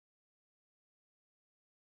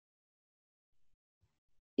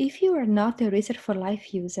If you are not a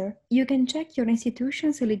Research4Life user, you can check your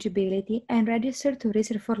institution's eligibility and register to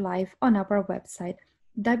Research4Life on our website,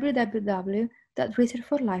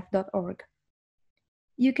 www.research4life.org.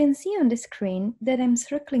 You can see on the screen that I'm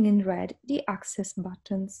circling in red the Access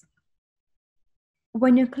buttons.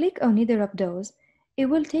 When you click on either of those, it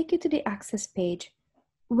will take you to the Access page,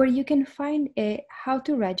 where you can find a How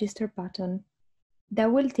to Register button.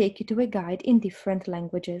 That will take you to a guide in different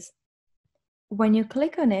languages. When you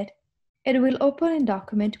click on it, it will open a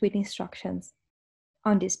document with instructions.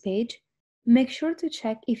 On this page, make sure to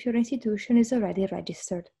check if your institution is already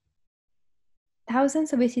registered.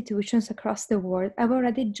 Thousands of institutions across the world have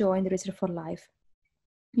already joined Research4Life.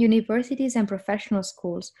 Universities and professional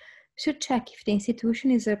schools should check if the institution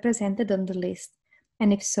is represented on the list,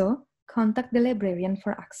 and if so, contact the librarian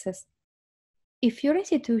for access. If your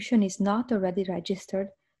institution is not already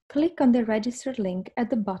registered, click on the Register link at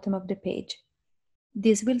the bottom of the page.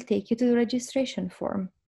 This will take you to the registration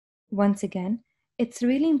form. Once again, it's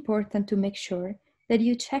really important to make sure that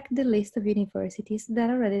you check the list of universities that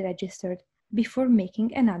are already registered before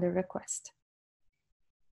making another request.